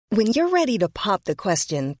When you're ready to pop the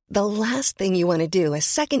question, the last thing you want to do is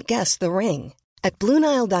second-guess the ring. At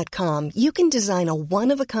BlueNile.com, you can design a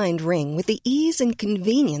one-of-a-kind ring with the ease and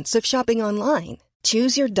convenience of shopping online.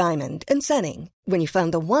 Choose your diamond and setting. When you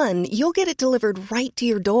find the one, you'll get it delivered right to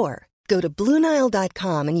your door. Go to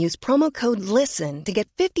BlueNile.com and use promo code LISTEN to get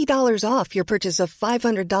 $50 off your purchase of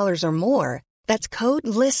 $500 or more. That's code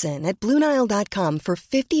LISTEN at BlueNile.com for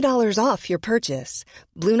 $50 off your purchase.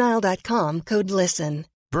 BlueNile.com, code LISTEN.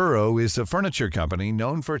 Burrow is a furniture company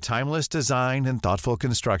known for timeless design and thoughtful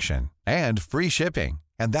construction, and free shipping,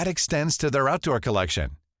 and that extends to their outdoor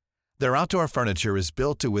collection. Their outdoor furniture is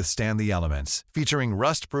built to withstand the elements, featuring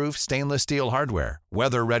rust-proof stainless steel hardware,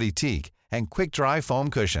 weather-ready teak, and quick-dry foam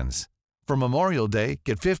cushions. For Memorial Day,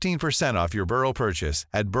 get 15% off your Burrow purchase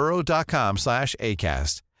at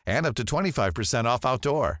burrow.com/ACAST and up to 25% off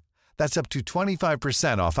outdoor. That's up to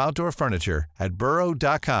 25% off outdoor furniture at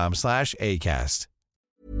burrow.com/ACAST.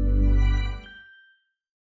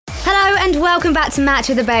 Hello and welcome back to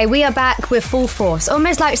Match of the Bay. We are back with full force,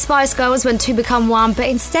 almost like Spice Girls when two become one, but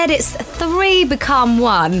instead it's three become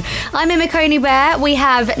one. I'm Emma Coney-Bear. We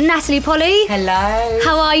have Natalie Polly. Hello.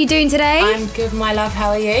 How are you doing today? I'm good, my love. How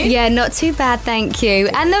are you? Yeah, not too bad, thank you.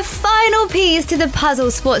 And the final piece to the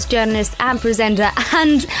puzzle, sports journalist and presenter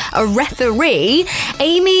and a referee,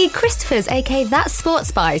 Amy Christophers, aka That's Sports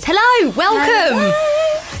Spice. Hello, welcome. Hello.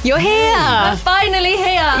 You're here. I'm finally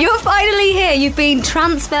here. You're finally here. You've been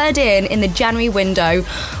transferred in the January window.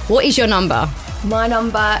 What is your number? My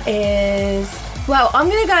number is... Well, I'm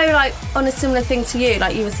going to go like on a similar thing to you,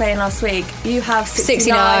 like you were saying last week. You have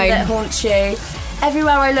 69 that haunts you.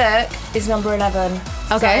 Everywhere I look is number 11.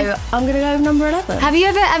 Okay. So I'm going to go with number 11. Have you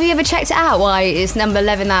ever checked it out, why it's number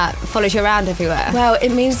 11 that follows you around everywhere? Well,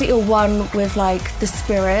 it means that you're one with like the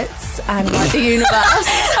spirits and like the universe.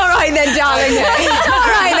 All right then, darling. All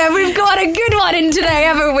right then, we've got a good one in today,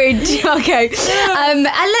 haven't we? Okay. And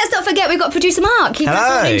let's not forget we've got producer Mark. Keep us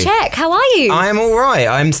all in check. How are you? I am all right.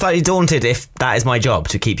 I'm slightly daunted if that is my job,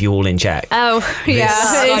 to keep you all in check. Oh,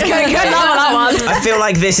 yeah. It's good luck on that one. I feel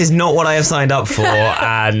like this is not what I have signed up for,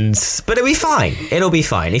 but it'll be fine. It'll be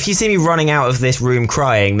fine. If you see me running out of this room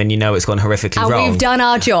crying, then you know it's gone horrifically wrong. And we've done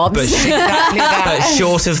our jobs. But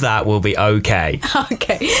short of that, we'll be okay.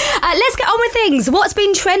 Okay. Let's get on with things. What's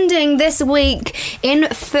been trending this week in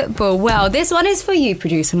football? Well, this one is for you,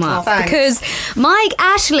 producer Mark. Oh, because Mike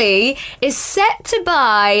Ashley is set to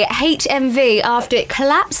buy HMV after it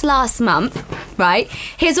collapsed last month, right?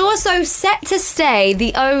 He's also set to stay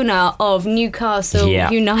the owner of Newcastle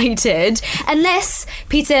United, unless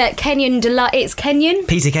Peter Kenyon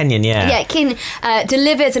Peter Kenyon,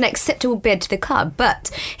 delivers an acceptable bid to the club. But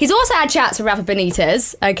he's also had chats with Rafa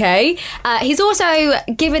Benitez, okay? He's also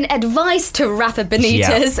given advice to Rafa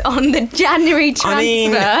Benitez on the January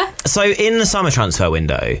transfer. So in the summer transfer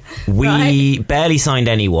window, we barely signed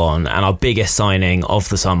anyone, and our biggest signing of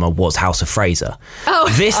the summer was House of Fraser. Oh.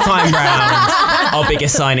 This time round, our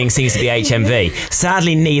biggest signing seems to be HMV.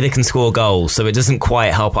 Sadly, neither can score goals, so it doesn't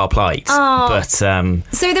quite help our plight. Oh. But so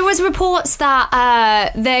there was reports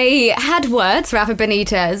that they had words, Rafa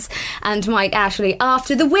Benitez and Mike Ashley,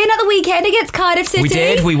 after the win at the weekend against Cardiff City. We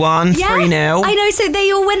did. We won 3-0. I know. So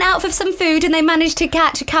they all went out for some food and they managed to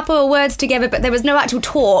catch a couple of words together, but there was no actual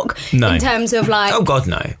talk in terms of like... Oh, God,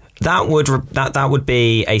 no. That would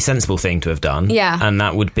be a sensible thing to have done. Yeah. And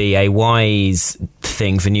that would be a wise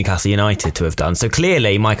thing for Newcastle United to have done. So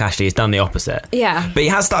clearly Mike Ashley has done the opposite. Yeah. But he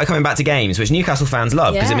has started coming back to games, which Newcastle fans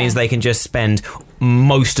love, because it means they can just spend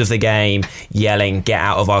most of the game yelling, "Get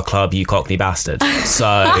out of our club, you Cockney bastard."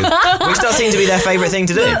 So, which does seem to be their favourite thing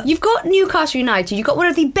to do. You've got Newcastle United, you've got one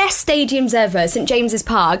of the best stadiums ever, St James's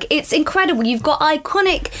Park. It's incredible. You've got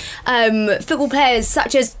iconic football players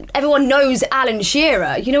such as everyone knows Alan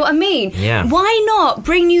Shearer. You know what I mean? Yeah. Why not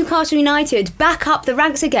bring Newcastle United back up the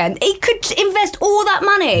ranks again? It could invest all that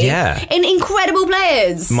money in incredible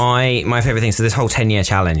players. My favourite thing, so this whole 10-year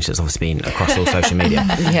challenge that's obviously been across all social media.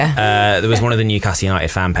 There was one of the Newcastle United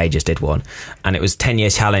fan pages did one, and it was 10-year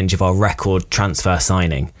challenge of our record transfer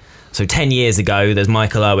signing. So 10 years ago, there's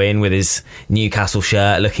Michael Owen with his Newcastle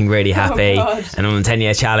shirt looking really happy, and on the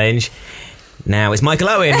 10-year challenge, now it's Michael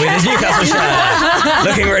Owen with his Newcastle shirt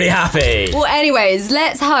looking really happy. Well, anyways,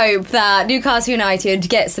 let's hope that Newcastle United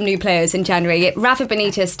gets some new players in January. Rafa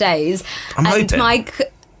Benitez stays. I'm hoping.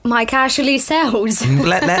 Mike Ashley sells.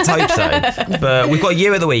 Let's hope so. But we've got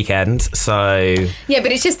you at the weekend, so... Yeah,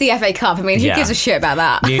 but it's just the FA Cup. I mean, who gives a shit about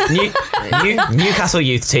that? Newcastle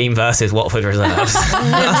youth team versus Watford reserves.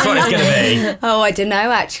 That's what it's going to be. Oh, I don't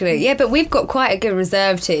know, actually. Yeah, but we've got quite a good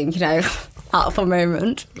reserve team, you know, at the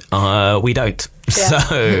moment. We don't.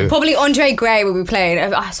 So probably Andre Gray will be playing.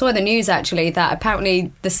 I saw in the news actually that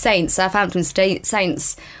apparently the Southampton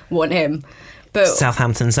Saints want him. But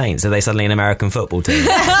Southampton Saints, are they suddenly an American football team?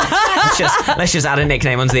 let's just add a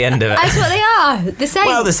nickname onto the end of it. That's what they are, the Saints.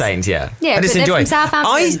 Well, the Saints, yeah. Yeah, I just but they're enjoy from it.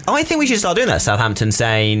 Southampton. I think we should start doing that. Southampton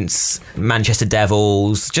Saints, Manchester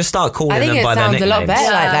Devils. Just start calling them by their nicknames. I think it sounds a lot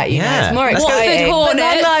better like that, you know. It's more Let's exciting. Watford But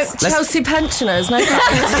then, Hornets. like, Chelsea pensioners, no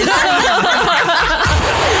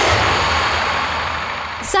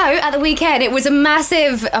So, at the weekend, it was a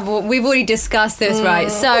massive... we've already discussed this, right?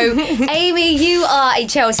 So, Amy, you are a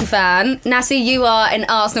Chelsea fan. Nasty, you are an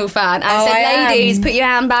Arsenal fan. And I said, ladies, put your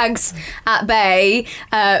handbags at bay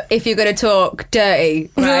if you're going to talk dirty,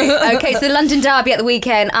 right? Okay, so the London derby at the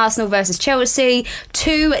weekend, Arsenal versus Chelsea,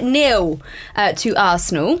 2-0 to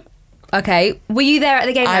Arsenal. Okay, were you there at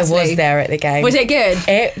the game, Natalie? I was there at the game. Was it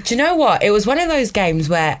good? Do you know what? It was one of those games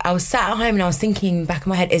where I was sat at home and I was thinking back in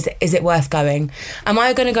my head, is it worth going? Am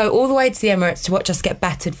I going to go all the way to the Emirates to watch us get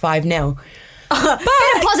battered 5-0? Bit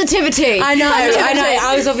of positivity. I know.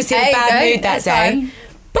 I was obviously in a bad mood that day. Fine.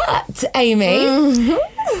 But, Amy,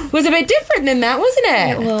 was a bit different than that, wasn't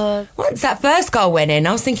it? It was. Once that first goal went in,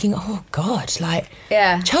 I was thinking, oh, God, like,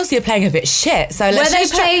 Yeah. Chelsea are playing a bit shit. So Were let's they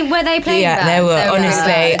just playing Yeah, bad? they were.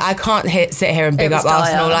 Honestly, bad. I can't sit here and big It up was dire.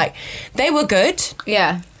 Arsenal. Like, they were good.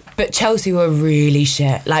 Yeah. But Chelsea were really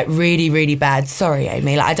shit, like really, really bad. Sorry,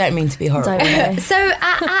 Amy, like I don't mean to be horrible. Don't worry. So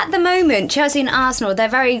at the moment, Chelsea and Arsenal, they're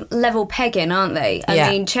very level pegging, aren't they? I Yeah.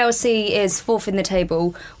 mean, Chelsea is 4th in the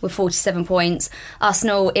table with 47 points.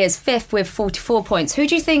 Arsenal is 5th with 44 points. Who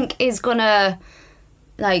do you think is gonna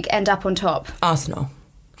end up on top? Arsenal.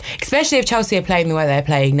 Especially if Chelsea are playing the way they're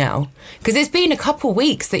playing now. Because it's been a couple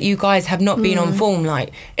weeks that you guys have not been on form.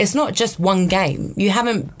 Like, it's not just one game. You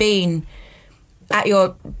haven't been at your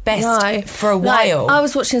best for a while. I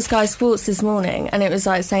was watching Sky Sports this morning and it was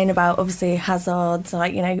like saying about obviously Hazard,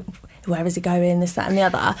 like, you know, where is he going, this, that and the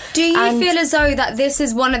other. Do you feel as though that this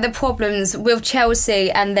is one of the problems with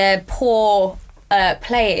Chelsea and their poor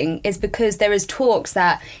playing is because there is talks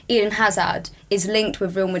that Eden Hazard is linked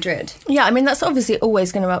with Real Madrid? Yeah, I mean, that's obviously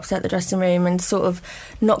always going to upset the dressing room and sort of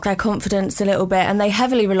knock their confidence a little bit, and they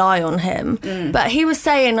heavily rely on him. But he was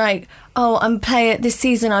saying, like, oh, this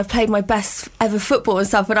season I've played my best ever football and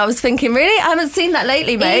stuff, and I was thinking, really? I haven't seen that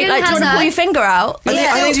lately, mate. Eden Like, do you want to Hazard- pull your finger out?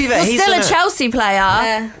 I think to be fair, You're he's still in a Chelsea player.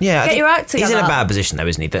 Yeah, I Get think your act together. He's in a bad position though,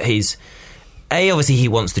 isn't he? That he's obviously he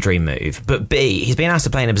wants the dream move, but B, he's been asked to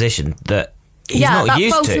play in a position that he's not that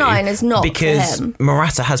used false to. nine is not for because him.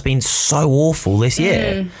 Morata has been so awful this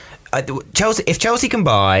year. If Chelsea can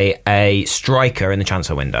buy a striker in the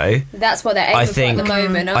transfer window, That's what they're aiming for at the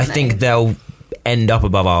moment, aren't I they? think they'll end up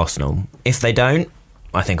above Arsenal. If they don't,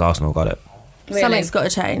 I think Arsenal got it. Really? Something's got to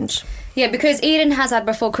change. Yeah, because Eden Hazard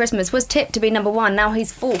before Christmas was tipped to be number 1. Now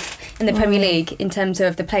he's 4th in the Premier League in terms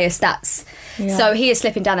of the player stats. Yeah. So he is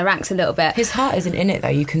slipping down the ranks a little bit. His heart isn't in it though.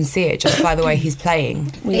 You can see it just by the way he's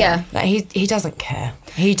playing. Yeah. Like he doesn't care.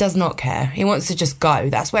 He does not care. He wants to just go.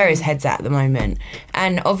 That's where his head's at the moment.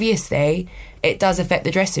 And obviously, it does affect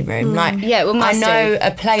the dressing room. Like, Yeah, well, I must know do.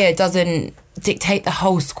 a player doesn't dictate the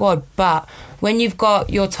whole squad, but when you've got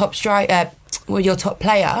your top your top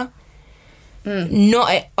player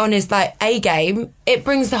not on his A game, it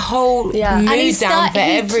brings the whole mood down for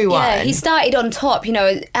everyone. Yeah, he started on top. You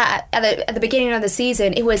know, at the beginning of the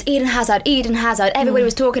season, it was Eden Hazard. Everybody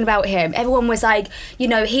was talking about him. Everyone was like, you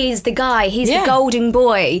know, he's the guy. He's the golden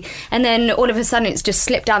boy. And then all of a sudden, it's just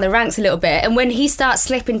slipped down the ranks a little bit. And when he starts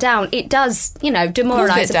slipping down, it does, you know,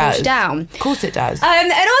 demoralise and push down. Of course it does.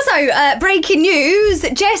 And also, breaking news,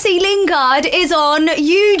 Jesse Lingard is on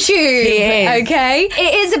YouTube. He is. Okay?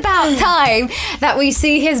 It is about time that we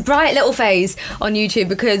see his bright little face on YouTube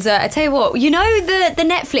because I tell you what, you know the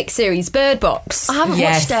Netflix series Bird Box? I haven't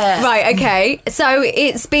Yes. watched it. Right, okay. So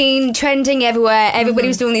it's been trending everywhere. Everybody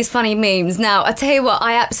was doing these funny memes. Now, I tell you what,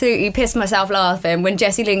 I absolutely pissed myself laughing when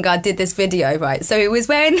Jesse Lingard did this video, right? So it was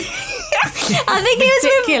when... I think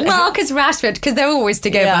it was with Marcus Rashford because they're always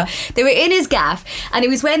together. Yeah. They were in his gaff and he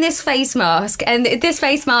was wearing this face mask, and this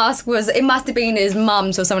face mask it must have been his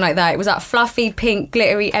mum's or something like that. It was like fluffy, pink,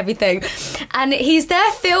 glittery, everything. And he's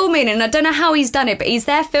there filming, and I don't know how he's done it, but he's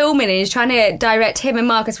there filming and he's trying to direct him and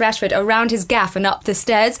Marcus Rashford around his gaff and up the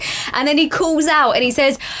stairs. And then he calls out and he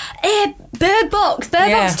says, Bird Box 2. Like,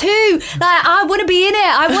 I want to be in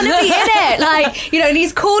it. Like, you know, and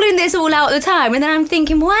he's calling this all out the time. And then I'm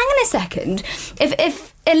thinking, well, hang on a second.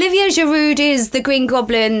 If Olivia Giroud is the Green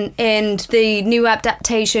Goblin in the new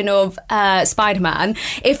adaptation of Spider-Man.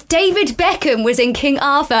 If David Beckham was in King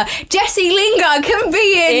Arthur, Jesse Lingard can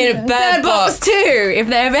be in Bird Box 2, if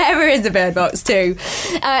there ever is a Bird Box 2.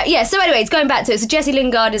 So anyways, going back to it, so Jesse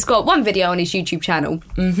Lingard has got one video on his YouTube channel.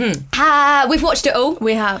 Mm-hmm. We've watched it all.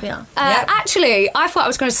 We have, yeah. Actually, I thought I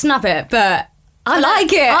was going to snub it, but I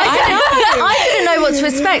like it. I didn't know what to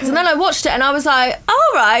expect, and then I watched it and I was like,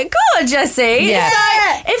 all right, go on, Jesse. Yeah. It's like,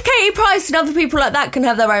 if Katie Price and other people like that can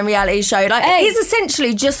have their own reality show, like he's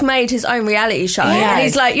essentially just made his own reality show. And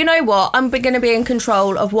he's like, you know what, I'm going to be in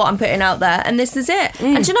control of what I'm putting out there, and this is it.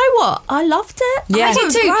 And do you know what? I loved it. Yeah. I thought it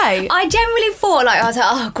was great. I generally thought, I was like,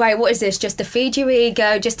 oh, great, what is this? Just to feed your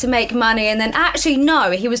ego, just to make money. And then actually, no,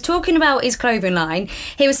 he was talking about his clothing line.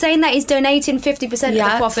 He was saying that he's donating 50% of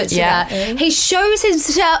the profits to that. He shows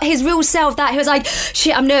his real self that he was like,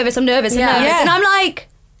 shit, I'm nervous. And I'm like,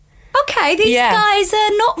 okay, these guys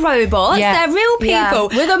are not robots. They're real people.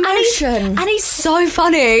 With emotion. And he's so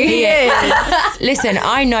funny. He is. Listen,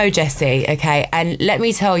 I know Jesse, okay, and let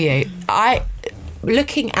me tell you,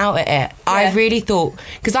 looking out at it, I really thought,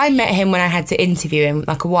 because I met him when I had to interview him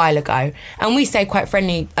like a while ago, and we stayed quite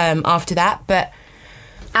friendly after that, but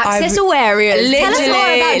Accessible areas. Tell us more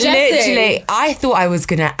about Jesse. Literally, I thought I was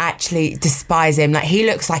gonna actually despise him. Like, he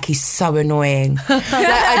looks like he's so annoying. Like,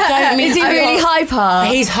 I don't mean. Is he really hyper?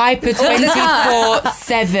 He's hyper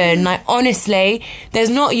 24/7. Like, honestly,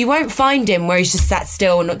 you won't find him where he's just sat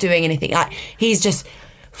still and not doing anything. Like, he's just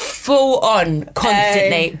full on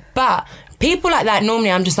constantly. But people like that, normally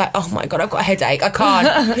I'm just like, oh my God, I've got a headache. I can't.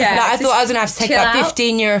 I thought I was gonna have to take about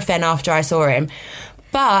 15 Nurofen after I saw him.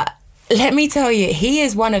 But let me tell you, he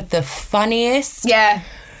is one of the funniest,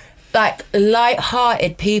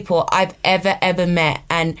 light-hearted people I've ever met.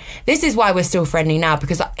 And this is why we're still friendly now,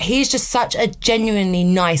 because he's just such a genuinely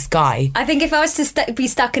nice guy. I think if I was to be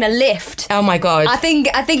stuck in a lift, oh my God, I think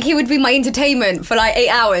he would be my entertainment for 8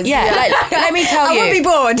 hours. Let me tell you, I wouldn't be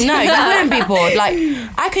bored. No, you wouldn't be bored. Like,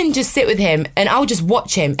 I can just sit with him and I'll just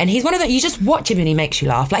watch him, and he's one of the, you just watch him and he makes you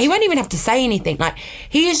laugh. Like, he won't even have to say anything. Like,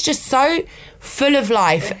 he is just so full of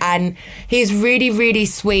life, and he's really, really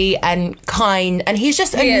sweet and kind, and he's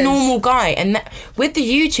just a normal guy. And with the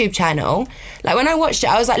YouTube channel, like, when I watched it,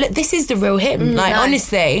 I was like, look, this is the real him.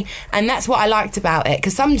 Honestly. And that's what I liked about it,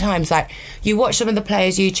 because sometimes, like, you watch some of the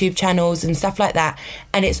players' YouTube channels and stuff like that,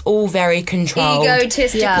 and it's all very controlled,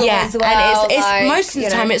 egotistical as well. And it's most of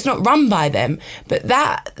the time it's not run by them. But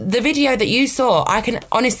the video that you saw, I can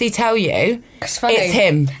honestly tell you, it's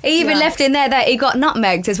him. He even left in there that he got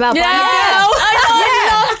nutmegged as well.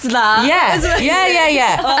 I loved that. Yeah.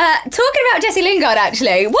 Talking about Jesse Lingard,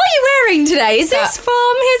 actually, what are you wearing today? Is this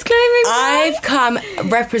from his clothing line? I've come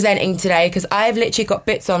representing today because I've literally got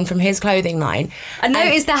bits on from his clothing line. I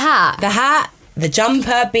noticed the hat. The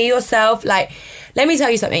jumper, be yourself. Like, let me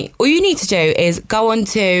tell you something. All you need to do is go on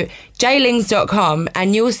to jaylings.com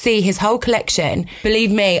and you'll see his whole collection.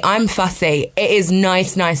 Believe me, I'm fussy. It is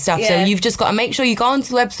nice stuff. So you've just got to make sure you go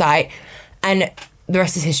onto the website, and the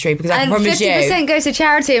rest is history, because I promise you. And 50% goes to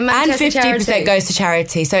charity. And 50% goes to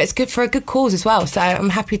charity. So it's good for a good cause as well. So I'm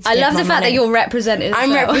happy to. I love the fact that you're representing.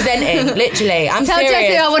 I'm representing, literally. I'm Tell serious.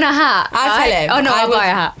 Jesse I want a hat. I'll tell him. Oh no, I'll buy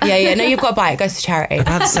a hat. Yeah. No, you've got to buy it. It goes to charity.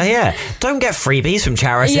 I'd say, don't get freebies from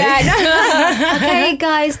charity. Okay,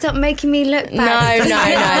 guys, stop making me look bad. No,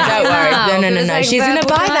 don't worry. No. She's going to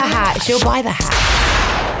buy the hat. She'll buy the hat.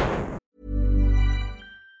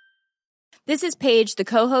 This is Paige, the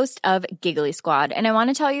co-host of Giggly Squad, and I want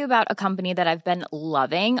to tell you about a company that I've been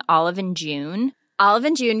loving, Olive & June.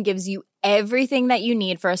 Olive & June gives you everything that you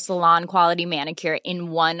need for a salon-quality manicure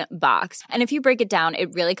in one box. And if you break it down,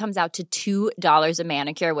 it really comes out to $2 a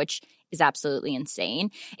manicure, which is absolutely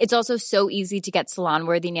insane. It's also so easy to get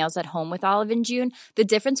salon-worthy nails at home with Olive & June. The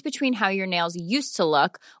difference between how your nails used to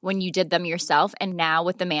look when you did them yourself and now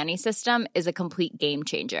with the Mani system is a complete game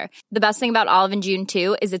changer. The best thing about Olive & June,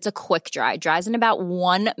 too, is it's a quick dry. Dries in about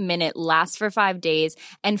 1 minute, lasts for 5 days,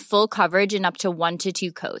 and full coverage in up to 1 to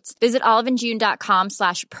 2 coats. Visit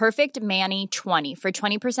oliveandjune.com/perfectmani20 for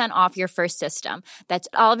 20% off your first system. That's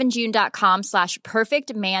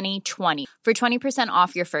oliveandjune.com/perfectmani20 for 20%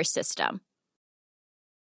 off your first system.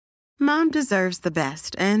 Mom deserves the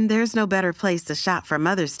best, and there's no better place to shop for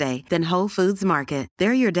Mother's Day than Whole Foods Market.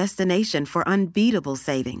 They're your destination for unbeatable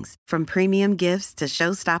savings, from premium gifts to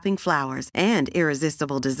show-stopping flowers and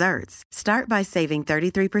irresistible desserts. Start by saving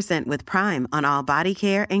 33% with Prime on all body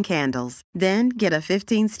care and candles. Then get a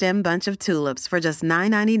 15-stem bunch of tulips for just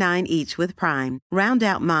 $9.99 each with Prime. Round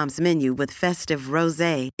out Mom's menu with festive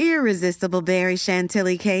rosé, irresistible berry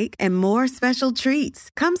chantilly cake, and more special treats.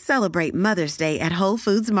 Come celebrate Mother's Day at Whole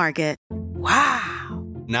Foods Market. Wow.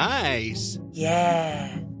 Nice. Yeah.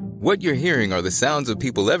 What you're hearing are the sounds of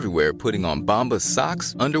people everywhere putting on Bombas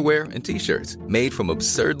socks, underwear, and T-shirts made from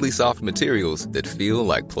absurdly soft materials that feel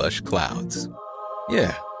like plush clouds.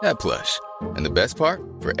 Yeah, that plush. And the best part?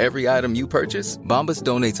 For every item you purchase, Bombas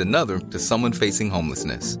donates another to someone facing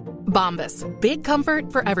homelessness. Bombas. Big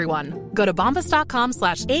comfort for everyone. Go to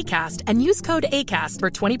bombas.com/ACAST and use code ACAST for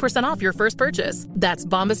 20% off your first purchase. That's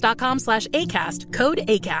bombas.com/ACAST. Code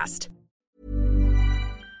ACAST.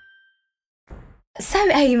 So,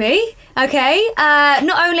 Amy, okay,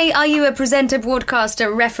 not only are you a presenter,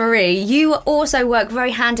 broadcaster, referee, you also work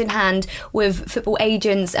very hand in hand with football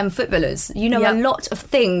agents and footballers. You know a lot of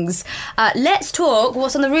things. Let's talk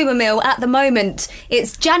what's on the rumour mill at the moment.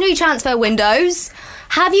 It's January transfer windows.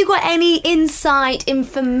 Have you got any inside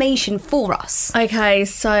information for us? Okay,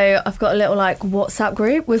 so I've got a little WhatsApp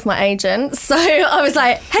group with my agent. So I was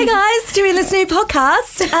like, hey guys, doing this new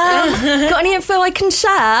podcast. Got any info I can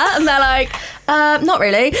share? And they're like, not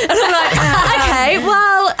really. And I'm like, okay,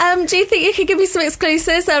 well, do you think you could give me some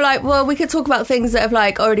exclusives? They're like, well, we could talk about things that have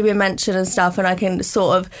already been mentioned and stuff, and I can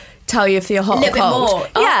sort of tell you if you're hot or cold.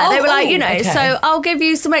 Yeah, they were like, okay. So I'll give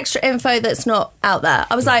you some extra info that's not out there.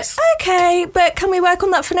 I was like, okay, but can we work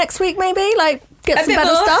on that for next week maybe? Get some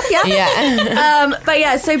better stuff, But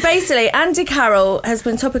yeah, so basically Andy Carroll has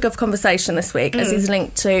been topic of conversation this week as he's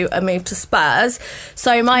linked to a move to Spurs.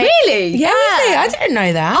 So Really? Yeah. I didn't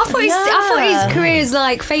know that. I thought his career's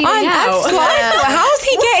fading out. How's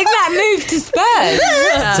he getting that move to Spurs?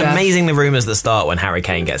 It's amazing the rumours that start when Harry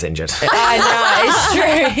Kane gets injured. I know, it's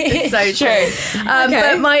true. It's so true.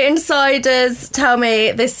 But my insiders tell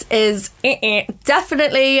me this is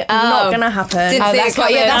definitely not going to happen. That's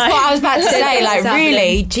what I was about to say.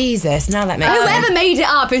 Really? Jesus, now that makes sense. Whoever made it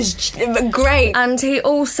up is great. And he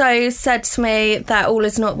also said to me that all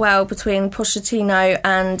is not well between Pochettino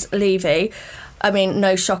and Levy. I mean,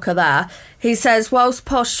 no shocker there. He says, whilst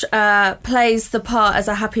Posh plays the part as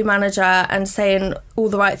a happy manager and saying all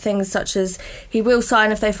the right things, such as he will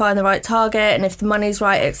sign if they find the right target and if the money's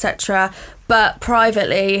right, etc., but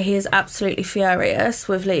privately he is absolutely furious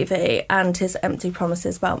with Levy and his empty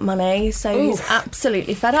promises about money. So he's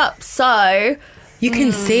absolutely fed up. So you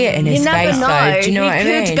can see it in his face, though. Do you know what I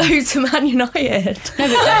mean? He could go to Man United. No,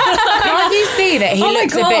 but can't you see that he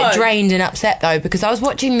looks a bit drained and upset, though? Because I was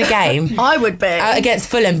watching the game. I would be. Against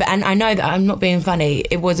Fulham, and I know that I'm not being funny.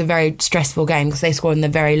 It was a very stressful game because they scored in the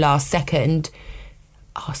very last second.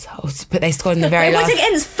 Arseholes, but they scored in the very last. It was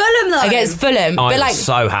against Fulham, though. Against Fulham. I'm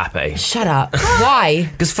so happy. Shut up. Why?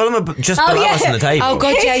 Because Fulham are just below us on the table. Oh,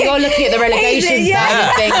 God, yeah, you're looking at the relegation side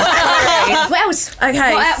of things. What else?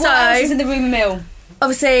 Okay, what else is in the rumour mill?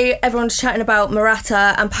 Obviously, everyone's chatting about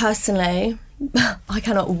Morata, and personally, I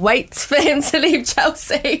cannot wait for him to leave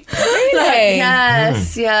Chelsea. Really?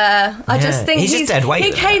 Yes, yeah. I just think he's just dead weight.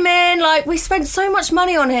 He came in, we spent so much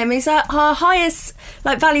money on him. He's our highest,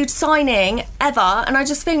 valued signing ever, and I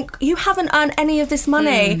just think you haven't earned any of this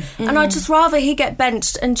money, and I'd just rather he get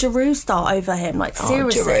benched and Giroud start over him.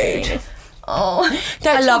 Seriously. Giroud.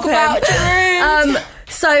 I love him.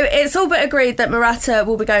 So it's all but agreed that Morata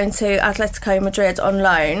will be going to Atletico Madrid on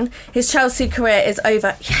loan. His Chelsea career is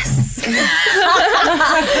over. Yes!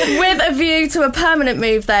 With a view to a permanent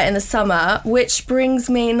move there in the summer, which brings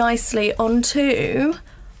me nicely onto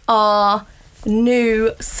our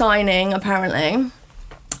new signing, apparently.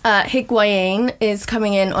 Higuain is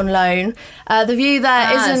coming in on loan. The view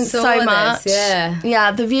there isn't so much.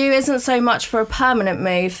 The view isn't so much for a permanent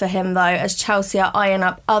move for him, though, as Chelsea are eyeing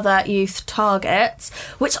up other youth targets,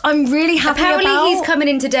 which I'm really happy about. Apparently he's coming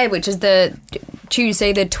in today, which is the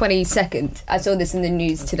Tuesday the 22nd. I saw this in the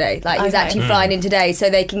news today. He's actually flying in today, so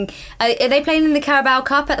they can. Are they playing in the Carabao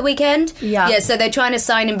Cup at the weekend? Yeah. Yeah. So they're trying to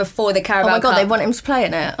sign him before the Carabao Cup. Oh my God, they want him to play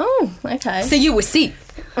in it. Oh, okay. So you will see.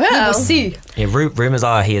 Well. You will see. Yeah, rumours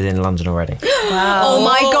are he is in London already. Wow. Oh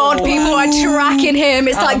my God, people are tracking him.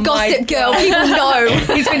 It's like Gossip Girl. People know.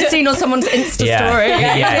 He's been seen on someone's Insta story.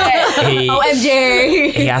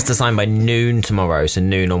 OMG. He has to sign by noon tomorrow, so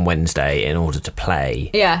noon on Wednesday, in order to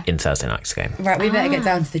play in Thursday night's game. Right, we better get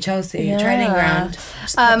down to the Chelsea training ground.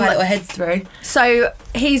 Just put my little heads through. So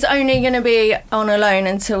he's only going to be on a loan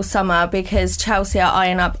until summer because Chelsea are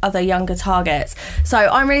eyeing up other younger targets. So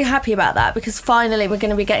I'm really happy about that because finally we're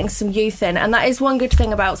going to be getting some youth in, and that is one good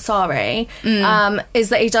thing about Sarri, is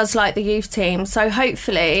that he does like the youth team. So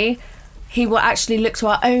hopefully he will actually look to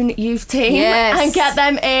our own youth team and get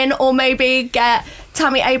them in, or maybe get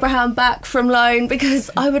Tammy Abraham back from loan,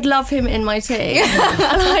 because I would love him in my team.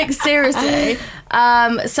 Seriously.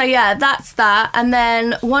 So yeah, that's that. And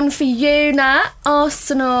then one for you, Nat.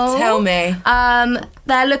 Arsenal. Tell me.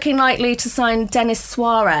 They're looking likely to sign Denis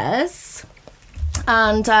Suarez.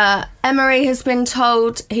 And Emery has been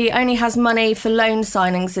told he only has money for loan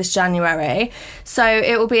signings this January. So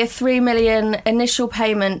it will be a €3 million initial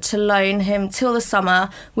payment to loan him till the summer,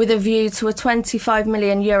 with a view to a €25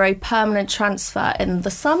 million permanent transfer in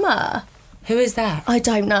the summer. Who is that? I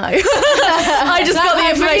don't know. I just got the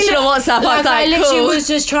information on WhatsApp. Like, I I literally cool. was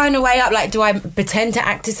just trying to weigh up, like, do I pretend to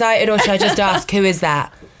act excited or should I just ask, who is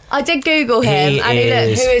that? I did Google him. He and he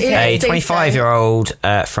is who is a he? 25-year-old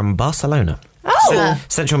from Barcelona. Oh.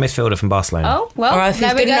 Central midfielder from Barcelona. Oh, well, All right, if he's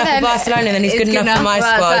there we good go enough then. for Barcelona, then he's good enough for my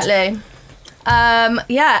Right, squad.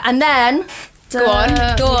 exactly. Yeah, and then... Go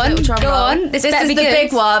on. This better is be the good.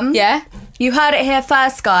 big one. Yeah. You heard it here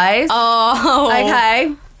first, guys. Oh.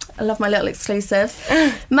 Okay. I love my little exclusives.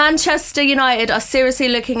 Manchester United are seriously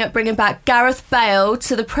looking at bringing back Gareth Bale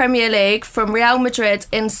to the Premier League from Real Madrid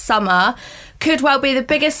in summer. Could well be the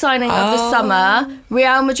biggest signing of the summer.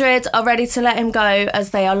 Real Madrid are ready to let him go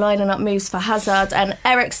as they are lining up moves for Hazard and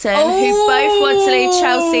Eriksen, who both want to leave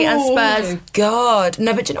Chelsea and Spurs. God.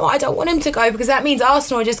 No, but you know what? I don't want him to go because that means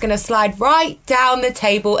Arsenal are just going to slide right down the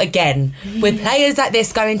table again with players like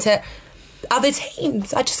this going to other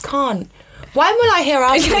teams. I just can't. When will I hear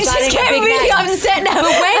Arsenal signing a big name? upset now.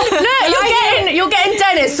 But when? Look, you're getting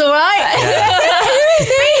Dennis, all right?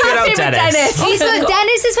 Good old Dennis.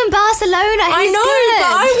 Dennis is from Barcelona. I He's know, good.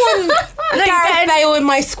 but I want Gareth Bale in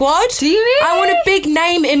my squad. Do you really? I want a big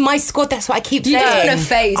name in my squad. That's what I keep saying. You just want a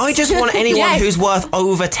face. I just want anyone Yes. who's worth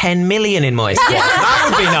over 10 million in my squad. That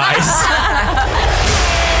would be nice.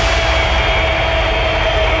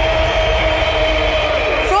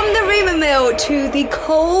 From the rumour mill to the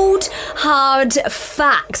cold, hard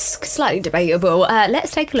facts, slightly debatable.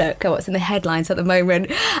 Let's take a look at what's in the headlines at the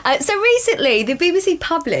moment. So recently, the BBC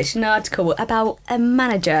published an article about a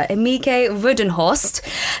manager, Emike Wudenhorst,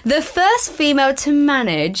 the first female to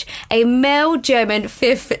manage a male German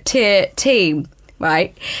fifth-tier team.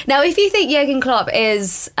 Right. Now, if you think Jurgen Klopp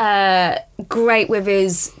is great with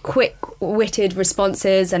his quick-witted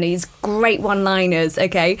responses and his great one-liners,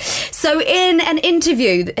 okay? So in an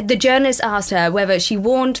interview, the journalist asked her whether she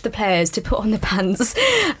warned the players to put on the pants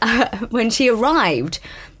when she arrived.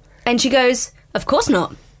 And she goes, "Of course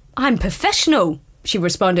not. I'm professional." She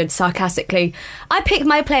responded sarcastically. "I pick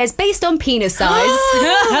my players based on penis size."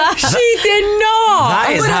 She did not. That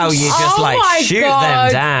is how you just shoot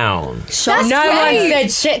them down. No one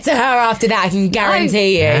said shit to her after that, I can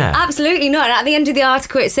guarantee you. Yeah. Absolutely not. And at the end of the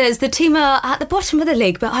article, it says the team are at the bottom of the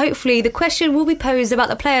league, but hopefully the question will be posed about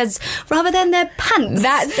the players rather than their pants.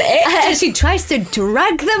 That's it. And she tries to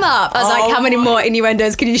drag them up. I was like, how many more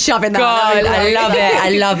innuendos can you shove in that? God, I love it. I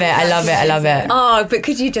love it. I love it. I love it. Oh, but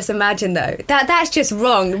could you just imagine though? That's just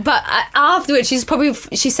wrong. But afterwards, she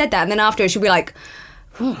said that, and then afterwards she'll be like,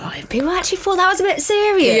 "Oh, people actually thought that was a bit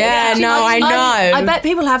serious." Yeah, no, I know. I bet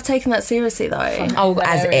people have taken that seriously, though. Oh,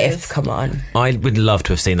 as if. Come on. I would love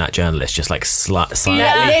to have seen that journalist just like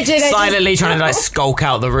silently trying to like skulk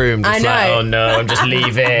out the room. Just I know. like, oh no, I'm just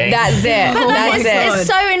leaving. That's it. That's it. It's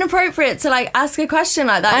so inappropriate to like ask a question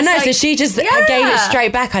like that. I It's know, like, so she just yeah. gave it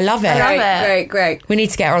straight back. I love it. I love it. Great. We need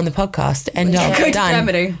to get her on the podcast. And Go to done.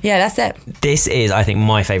 Germany. Yeah, that's it. This is, I think,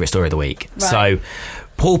 my favourite story of the week. So,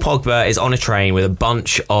 Paul Pogba is on a train with a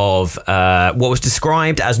bunch of what was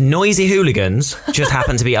described as noisy hooligans, just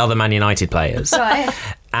happened to be other Man United players. Right.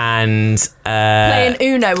 And Playing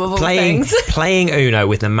Uno of all things. playing Uno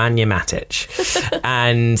with Nemanja Matic.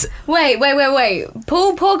 And Wait.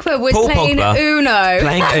 Paul Pogba was playing Uno.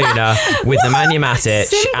 Playing Uno with Nemanja Matic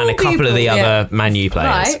Simple and a couple of the people, other Man U players.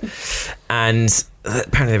 Right. And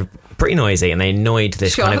apparently they were pretty noisy and they annoyed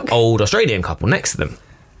this kind of Shock. old Australian couple next to them.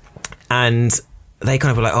 And they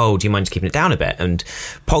kind of were like, "Oh, do you mind just keeping it down a bit?" And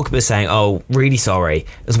Pogba's saying, "Oh, really sorry.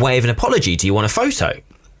 As a way of an apology, do you want a photo?"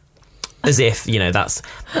 As if,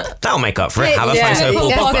 that'll make up for it. Have a photo of Paul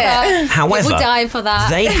that's Pogba. it. However, People die for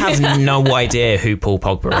that. they have no idea who Paul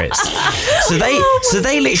Pogba is. So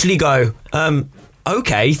they literally go,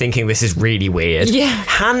 okay, thinking this is really weird. Yeah.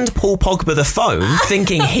 Hand Paul Pogba the phone,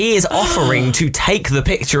 thinking he is offering to take the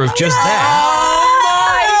picture of just there.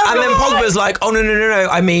 And then Pogba's like, "Oh, no,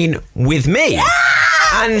 I mean, with me."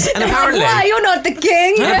 And apparently... Why, you're not the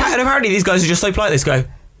king. And apparently these guys are just so polite, they just go,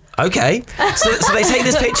 "Okay." So they take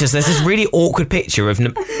this picture. So there's this really awkward picture of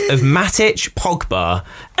Matic, Pogba,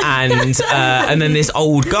 and then this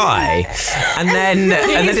old guy, and then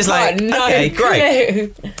it's like, okay,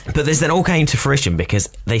 great. But this then all came to fruition because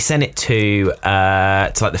they sent it to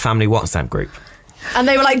like the family WhatsApp group, And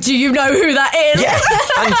they were like, "Do you know who that is?" yeah.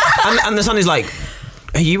 And the son is like,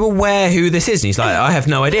 "Are you aware who this is?" And he's like, "I have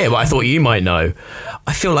no idea, but I thought you might know.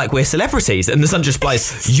 I feel like we're celebrities." And the son just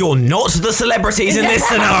replies, "You're not the celebrities in this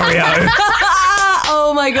scenario."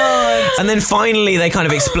 Oh my God. And then finally they kind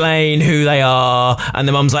of explain who they are, and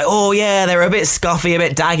the mum's like, oh yeah, they're a bit scuffy, a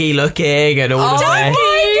bit daggy looking, and all of that. Oh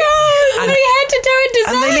my God! And- We had to do a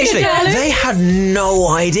design. And they literally, they had no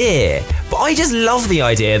idea. But I just love the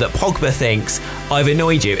idea that Pogba thinks, I've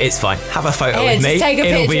annoyed you, it's fine. Have a photo Here, with me. just take a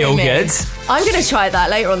It'll be picture all of me. good. I'm going to try that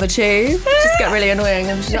later on the tube. Just get really annoying.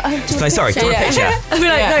 I'm just like, oh, do you want a Sorry, do you want a Yeah. picture? I'll be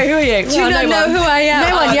like, Yeah. no, who are you? Do you not know who I am?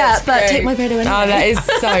 No one Oh, yet, that's but great. take my photo anyway. Oh, that is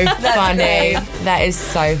so funny. great. That is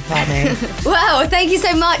so funny. Well, thank you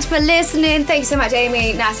so much for listening. Thanks so much,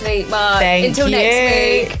 Amy, Natalie, Mark. Thank Until you.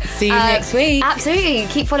 next week. See you next week. Absolutely.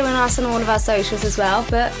 Keep following us on all of our socials as well.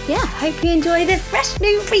 But yeah, hope you enjoy the fresh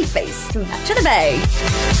new reface from Match of the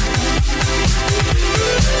Bay.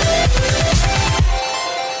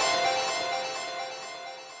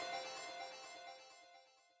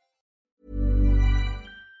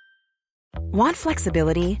 Want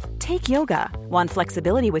flexibility? Take yoga. Want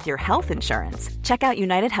flexibility with your health insurance? Check out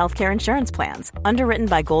United Healthcare Insurance Plans. Underwritten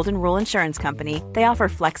by Golden Rule Insurance Company, they offer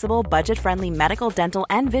flexible, budget-friendly medical, dental,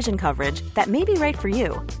 and vision coverage that may be right for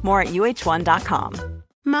you. More at uh1.com.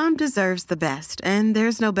 Mom deserves the best, and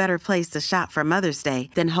there's no better place to shop for Mother's Day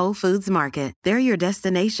than Whole Foods Market. They're your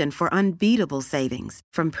destination for unbeatable savings,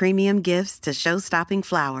 from premium gifts to show-stopping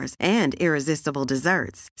flowers and irresistible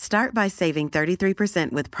desserts. Start by saving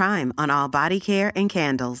 33% with Prime on all body care and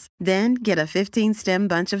candles. Then get a 15-stem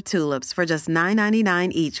bunch of tulips for just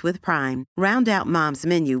 $9.99 each with Prime. Round out Mom's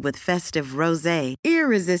menu with festive rosé,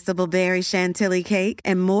 irresistible berry chantilly cake,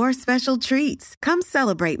 and more special treats. Come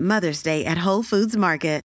celebrate Mother's Day at Whole Foods Market.